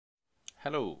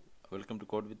Hello, welcome to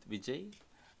Code with Vijay.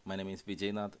 My name is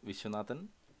Vijaynath Vishwanathan.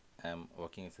 I'm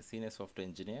working as a senior software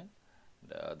engineer.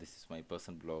 This is my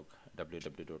personal blog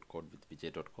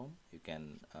www.codewithvijay.com. You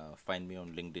can find me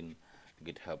on LinkedIn,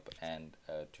 GitHub, and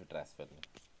Twitter as well.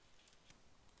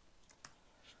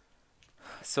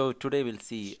 So today we'll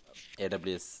see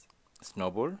AWS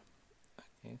Snowball.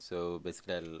 Okay, so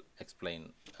basically I'll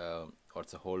explain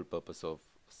what's the whole purpose of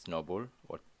Snowball,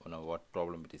 what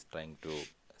problem it is trying to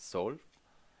solve,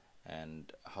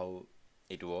 and how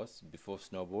it was before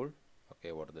Snowball.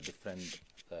 Okay, what are the different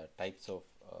types of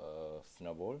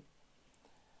Snowball.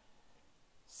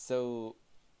 So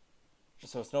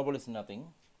Snowball is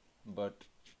nothing but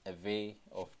a way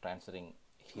of transferring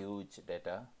huge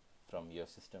data from your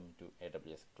system to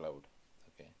AWS cloud.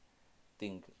 Okay,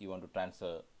 think you want to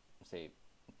transfer say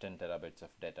 10 terabytes of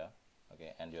data,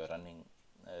 okay, and you're running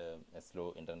a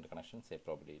slow internet connection, say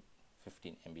probably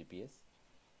 15 Mbps.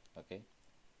 Okay,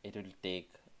 it will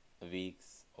take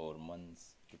weeks or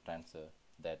months to transfer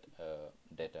that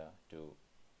data to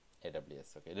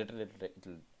AWS. Okay, literally it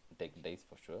will take days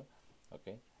for sure.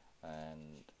 Okay,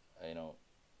 and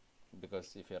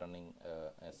because if you're running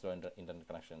a slow internet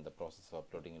connection, the process of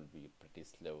uploading will be pretty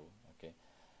slow. Okay,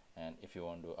 and if you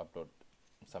want to upload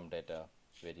some data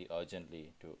very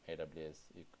urgently to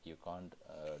AWS, you can't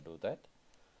do that.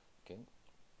 Okay,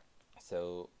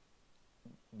 so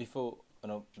before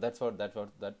that's what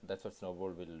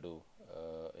Snowball will do.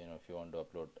 If you want to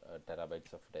upload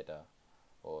terabytes of data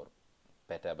or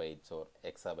petabytes or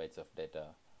exabytes of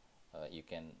data, you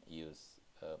can use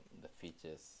the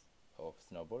features of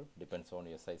Snowball. Depends on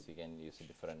your size, you can use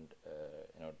different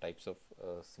types of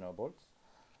Snowballs.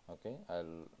 Okay,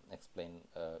 I'll explain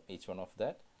each one of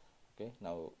that. Okay,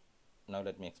 now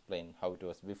let me explain how it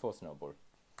was before Snowball.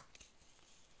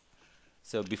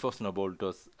 So before Snowball, it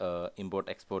was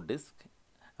ImportExport Disk.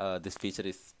 This feature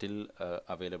is still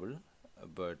available,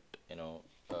 but it'll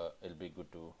be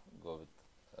good to go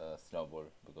with Snowball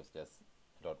because there's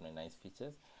a lot many nice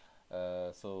features.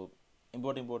 So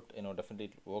import definitely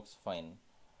it works fine,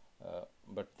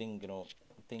 but think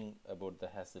about the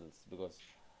hassles, because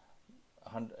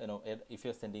if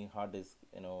you're sending hard disk,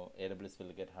 AWS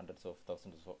will get hundreds of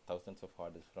thousands of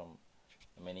hard disks from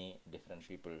many different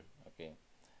people. Okay,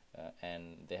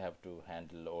 and they have to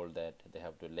handle all that, they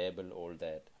have to label all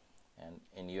that, and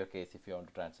in your case, if you want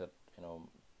to transfer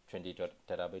 20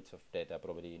 terabytes of data,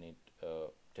 probably you need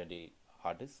 20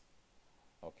 hard disks,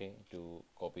 okay, to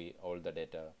copy all the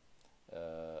data,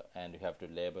 and you have to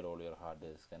label all your hard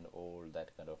disk and all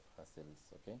that kind of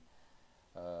hassles. Okay,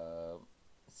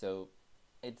 so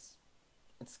it's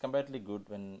comparatively good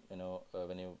when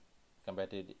you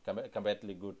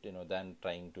comparatively good than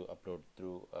trying to upload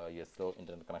through your slow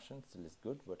internet connection. Still is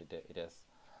good, but it has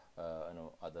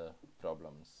other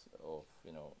problems of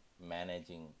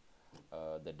managing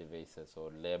the devices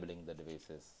or labeling the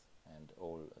devices and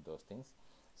all those things.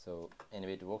 So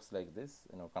anyway, it works like this.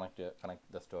 Connect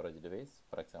the storage device,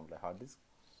 for example a hard disk,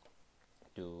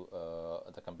 to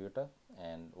the computer,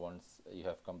 and once you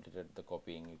have completed the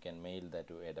copying, you can mail that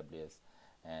to AWS,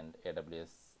 and AWS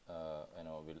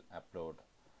will upload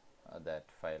that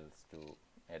files to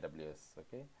AWS.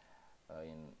 Okay,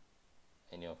 in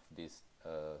any of these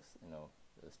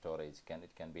storage,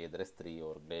 it can be either S3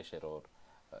 or Glacier or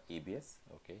EBS.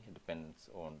 Okay, it depends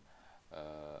on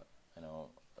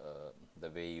the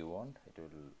way you want. It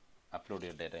will upload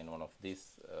your data in one of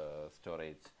these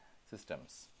storage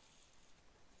systems.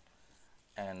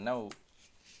 And now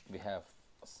we have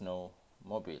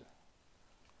Snowmobile.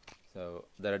 So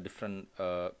there are different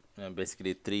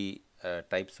basically three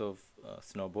types of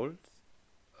Snowballs.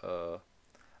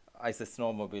 I say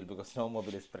Snowmobile because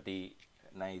Snowmobile is pretty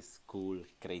nice, cool,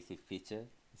 crazy feature.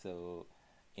 So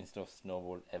instead of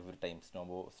Snowball, every time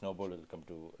Snowball will come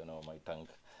to my tongue,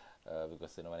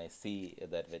 because when I see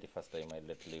that very first time, I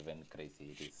literally went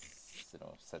crazy. It is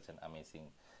such an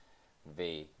amazing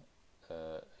way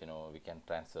we can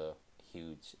transfer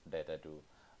huge data to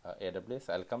AWS.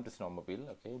 I'll come to Snowmobile.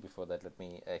 Okay, before that, let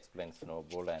me explain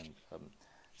Snowball and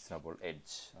Snowball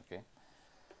Edge. Okay,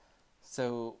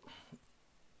 so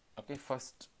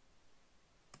first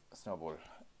Snowball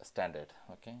Standard.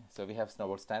 Okay, so we have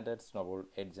Snowball Standard, Snowball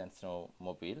Edge, and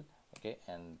Snowmobile. Okay,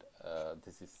 and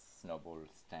this is Snowball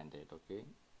Standard. Okay,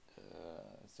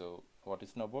 so what is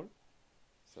Snowball?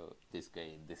 So this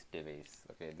guy, this device,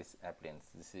 okay, this appliance,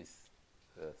 this is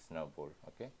Snowball.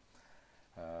 Okay,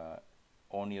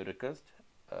 on your request,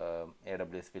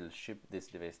 AWS will ship this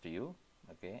device to you.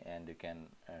 Okay, and you can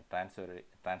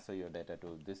transfer your data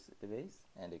to this device,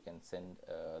 and you can send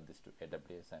this to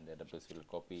AWS, and AWS will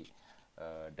copy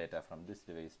data from this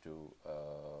device to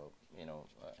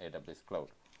AWS cloud.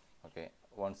 Okay,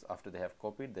 once after they have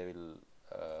copied, they will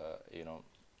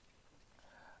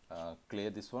clear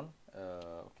this one,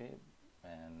 okay,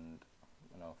 and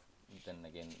then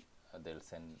again they'll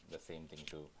send the same thing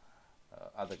to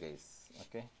other guys.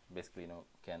 Okay, basically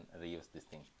can reuse this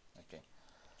thing. Okay,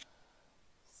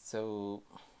 so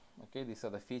okay, these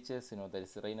are the features. There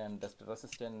is rain and dust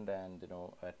resistant and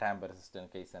tamper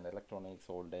resistant case and electronics.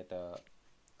 All data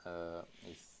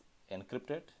is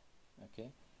encrypted.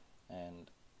 Okay,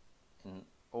 and in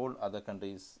all other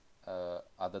countries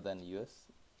other than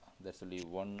US, there's only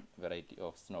one variety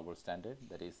of Snowball standard,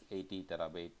 that is 80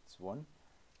 terabytes one,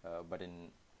 but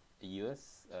in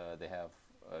US they have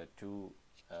two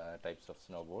types of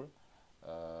Snowball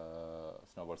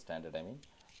standard, I mean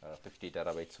 50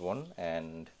 terabytes one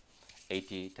and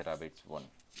 80 terabytes one.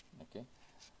 Okay,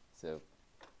 so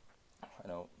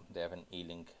they have an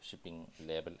e-link shipping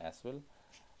label as well.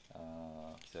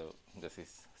 So this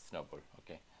is Snowball.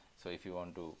 Okay, so if you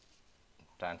want to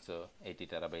transfer 80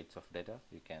 terabytes of data,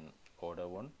 you can order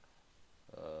one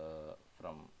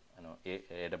from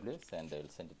AWS and they'll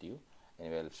send it to you.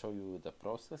 Anyway, I'll show you the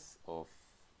process of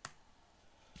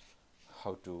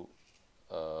how to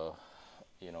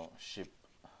ship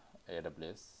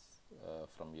AWS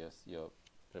from your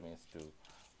premise to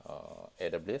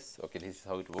AWS. Okay, this is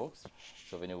how it works.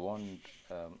 So when you want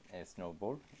a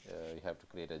Snowball, you have to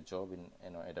create a job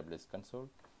in AWS console,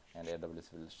 and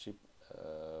AWS will ship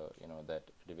that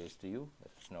device to you,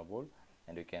 Snowball,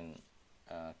 and you can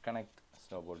connect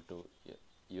Snowball to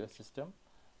your system.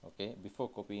 Okay, before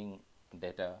copying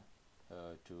data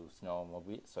to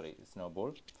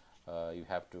Snowball, you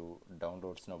have to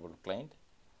download Snowball client.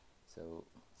 So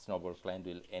Snowball client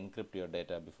will encrypt your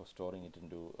data before storing it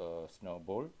into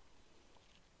Snowball,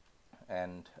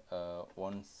 and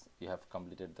once you have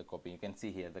completed the copy, you can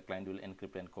see here the client will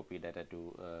encrypt and copy data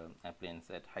to appliance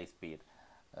at high speed.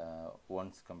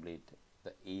 Once complete,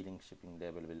 the e-link shipping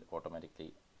label will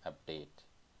automatically update.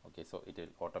 Okay, so it will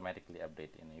automatically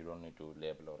update, and you don't need to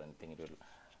label or anything. It will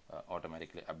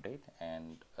automatically update,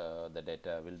 and the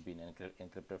data will be in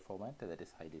encrypted format that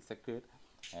is highly secured.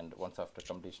 And once after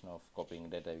completion of copying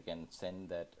data, you can send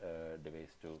that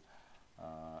device to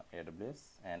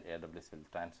AWS, and AWS will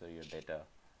transfer your data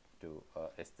to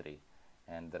S3.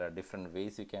 And there are different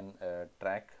ways you can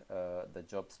track the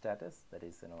job status, that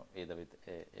is either with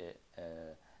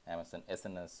Amazon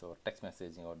SNS or text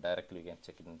messaging, or directly you can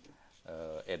check it in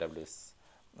AWS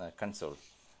console.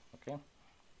 Okay,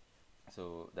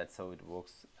 so that's how it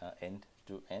works end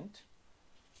to end.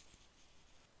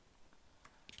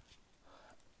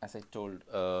 As I told,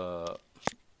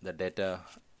 the data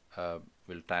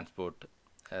will transport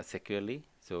securely.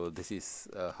 So this is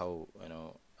how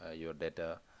your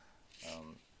data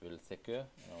will secure.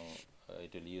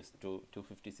 It will use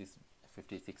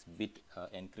 256 bit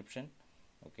encryption.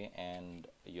 Okay, and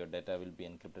your data will be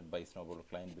encrypted by Snowball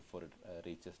client before it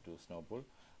reaches to Snowball.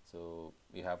 So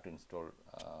you have to install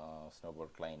Snowball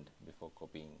client before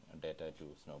copying data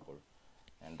to Snowball,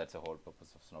 and that's the whole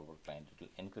purpose of Snowball client. It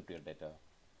will encrypt your data,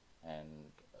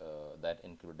 and that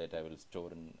encrypted data will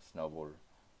store in Snowball.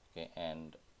 Okay,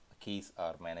 and keys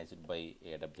are managed by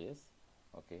AWS.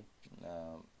 Okay,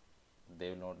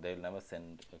 they will never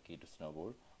send a key to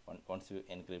Snowball. Once you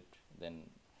encrypt, then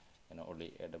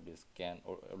only AWS can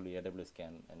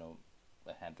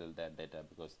handle that data,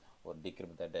 because, or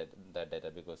decrypt that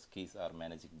data, because keys are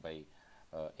managed by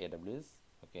AWS.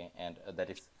 Okay, and that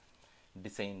is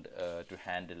designed to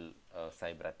handle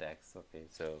cyber attacks. Okay,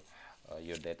 so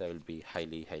your data will be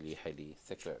highly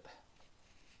secured.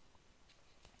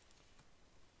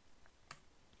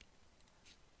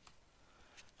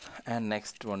 And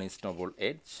next one is Snowball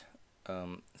Edge.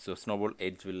 So Snowball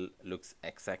Edge will looks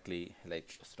exactly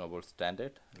like Snowball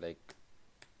Standard, like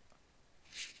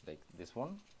this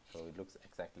one. So it looks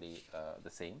exactly the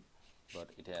same, but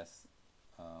it has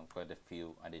quite a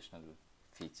few additional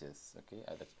features. Okay,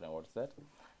 I'll explain what's that.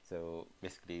 So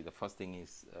basically, the first thing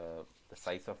is the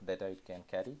size of data it can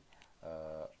carry.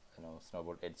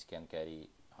 Snowball Edge can carry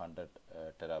 100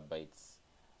 terabytes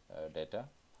data.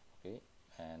 Okay,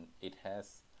 and it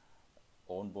has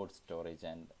onboard storage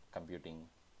and computing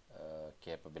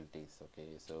capabilities.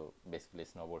 Okay, so basically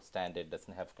Snowball Standard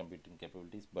doesn't have computing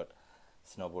capabilities, but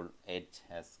Snowball Edge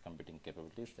has computing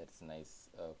capabilities. That's a nice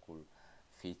cool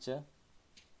feature.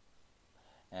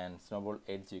 And Snowball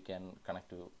Edge you can connect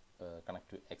to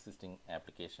existing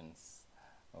applications.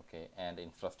 Okay, and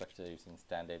infrastructure using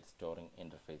standard storing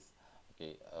interface.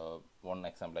 Okay, one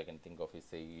example I can think of is,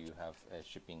 say you have a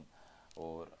shipping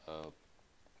or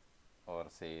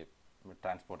say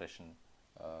transportation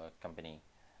company.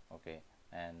 Okay,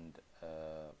 and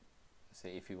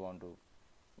say if you want to,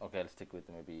 okay, I'll stick with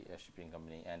maybe a shipping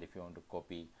company, and if you want to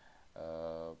copy,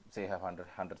 say you have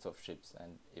hundreds of ships,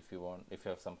 and if you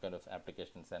have some kind of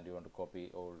applications and you want to copy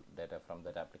all data from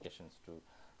that applications to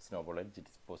Snowball Edge, it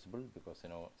is possible, because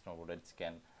Snowball Edge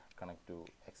can connect to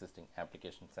existing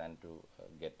applications and to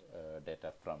get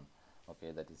data from.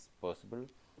 Okay, that is possible.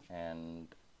 And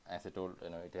as I told,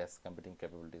 it has computing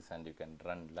capabilities, and you can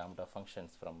run lambda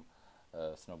functions from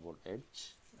Snowball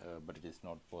Edge, but it is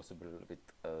not possible with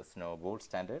Snowball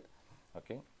Standard.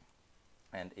 Okay,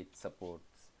 and it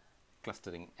supports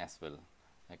clustering as well.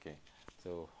 Okay,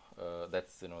 so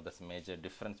that's that's a major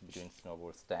difference between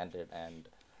Snowball Standard and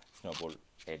Snowball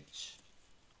Edge.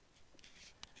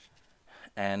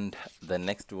 And the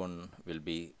next one will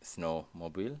be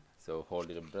Snowmobile. So hold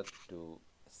your breath to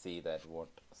see that what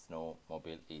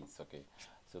Snowmobile is. Okay,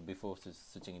 so before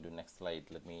switching into next slide,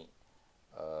 let me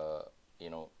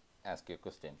ask you a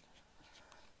question.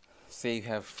 Say you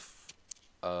have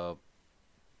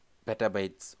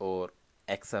petabytes or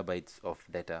exabytes of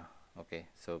data. Okay,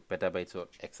 so petabytes or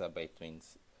exabytes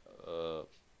means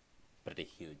pretty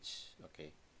huge.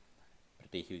 Okay,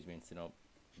 pretty huge means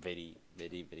very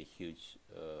huge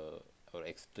or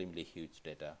extremely huge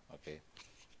data. Okay,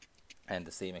 and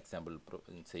the same example,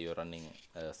 say you're running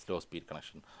a slow speed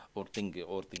connection, or think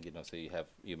so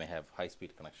you may have high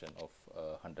speed connection of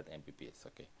 100 Mbps.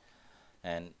 Okay,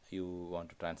 and you want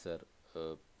to transfer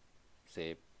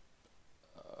say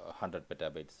 100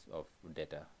 petabytes of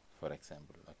data, for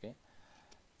example. Okay,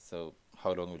 so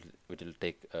how long it will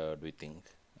take, do you think?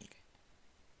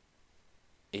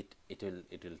 Okay,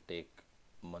 it will take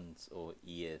months or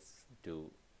years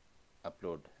to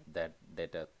upload that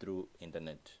data through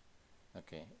internet.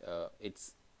 Okay,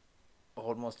 it's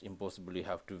almost impossible. You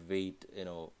have to wait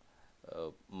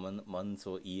months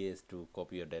or years to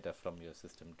copy your data from your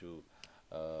system to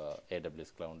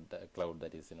AWS cloud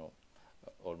that is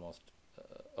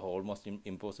almost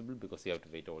impossible, because you have to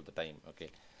wait all the time.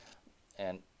 Okay,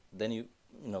 and then you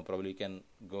probably can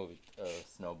go with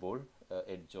Snowball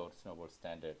Edge or Snowball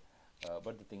Standard,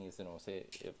 but the thing is, say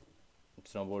if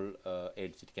Snowball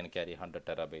Edge, it can carry 100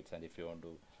 terabytes, and if you want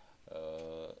to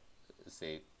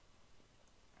say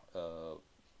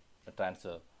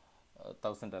transfer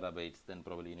 1000 terabytes, then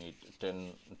probably you need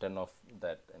 10 of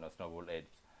that Snowball Edge,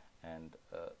 and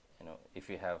if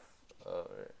you have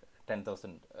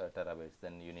 10,000 terabytes,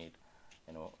 then you need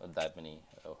that many,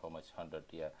 how much, 100,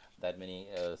 yeah, that many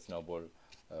Snowball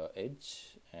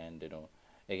Edge, and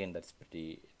again, that's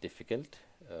pretty difficult.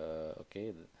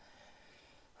 Okay,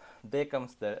 there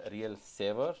comes the real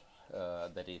saver,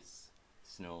 that is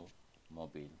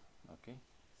Snowmobile. Okay,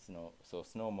 so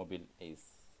Snowmobile is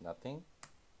nothing,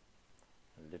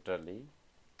 literally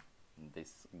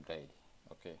this guy.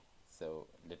 Okay, so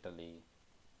literally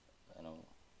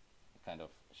kind of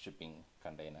shipping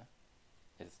container.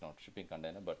 It's not shipping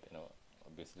container, but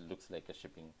obviously looks like a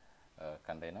shipping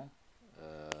container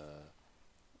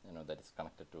that is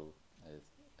connected to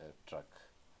a truck.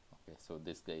 Okay, so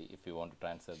this guy, if you want to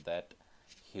transfer that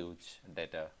huge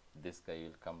data, this guy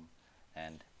will come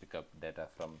and pick up data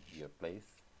from your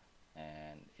place,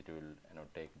 and it will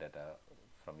take data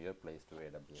from your place to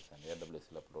AWS, and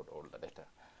AWS will upload all the data.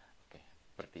 Okay,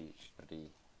 pretty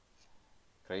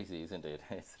crazy, isn't it?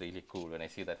 It's really cool. When I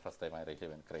see that first time, I really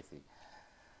went crazy.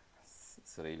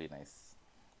 It's really nice.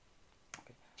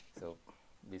 Okay, so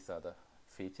these are the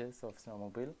features of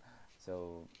Snowmobile.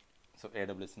 So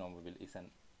AWS Snowmobile is an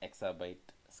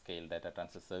exabyte scale data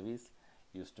transfer service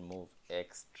used to move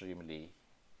extremely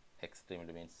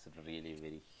means really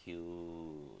very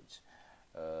huge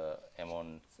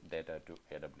amounts data to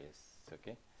AWS.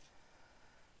 Okay,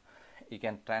 you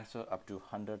can transfer up to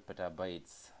 100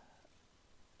 petabytes,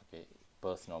 okay,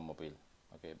 per Snowmobile.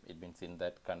 Okay, it means in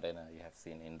that container you have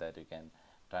seen, in that you can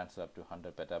transfer up to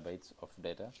 100 petabytes of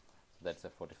data. So that's a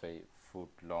 45-foot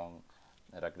long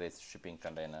ruggedized shipping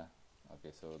container.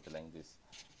 Okay, so the length is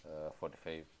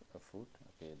 45 foot.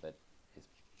 Okay, that is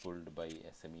pulled by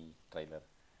a semi-trailer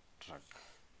truck.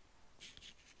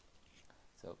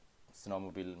 So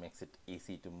Snowmobile makes it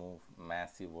easy to move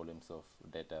massive volumes of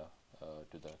data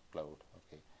to the cloud.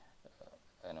 Okay,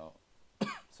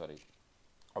 sorry,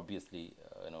 obviously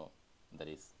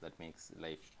that makes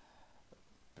life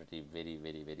pretty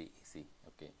very easy.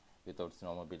 Okay, without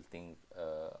Snowmobile, think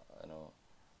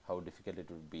how difficult it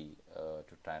would be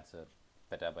to transfer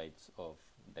petabytes of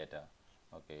data.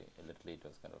 Okay, literally it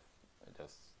was kind of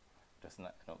just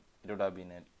not, it would have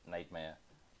been a nightmare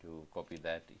to copy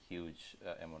that huge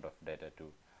amount of data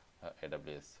to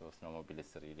AWS. So Snowmobile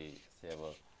is really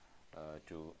saver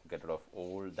to get rid of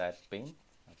all that pain.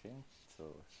 Okay, so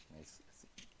it's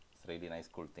really nice,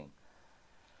 cool thing.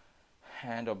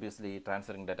 And obviously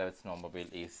transferring data with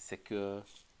Snowmobile is secure,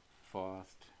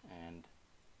 fast and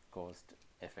cost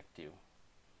effective.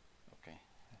 Okay,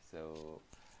 so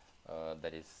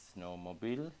that is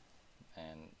Snowmobile.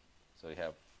 And so you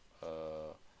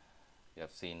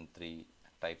have seen three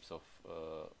types of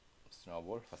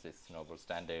Snowball. First is Snowball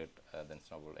Standard, then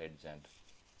Snowball Edge and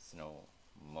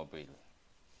Snowmobile.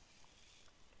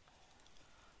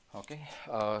 Okay,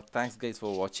 thanks guys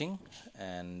for watching,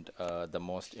 and the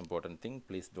most important thing,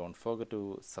 please don't forget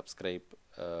to subscribe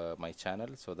my channel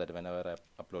so that whenever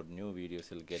I upload new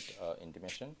videos you'll get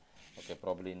intimation. Okay,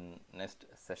 probably in next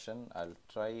session I'll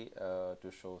try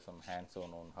to show some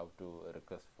hands-on on how to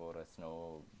request for a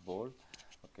Snowball.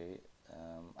 Okay,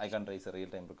 I can't raise a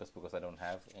real-time request because I don't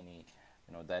have any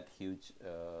that huge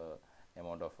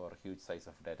amount of or huge size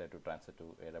of data to transfer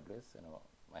to AWS.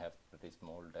 I have pretty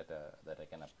small data that I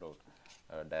can upload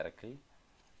directly,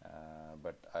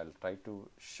 but I'll try to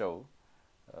show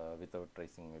without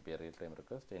tracing maybe a real-time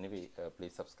request. Anyway,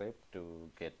 please subscribe to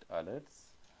get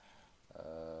alerts.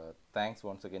 Thanks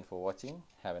once again for watching.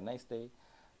 Have a nice day.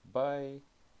 Bye.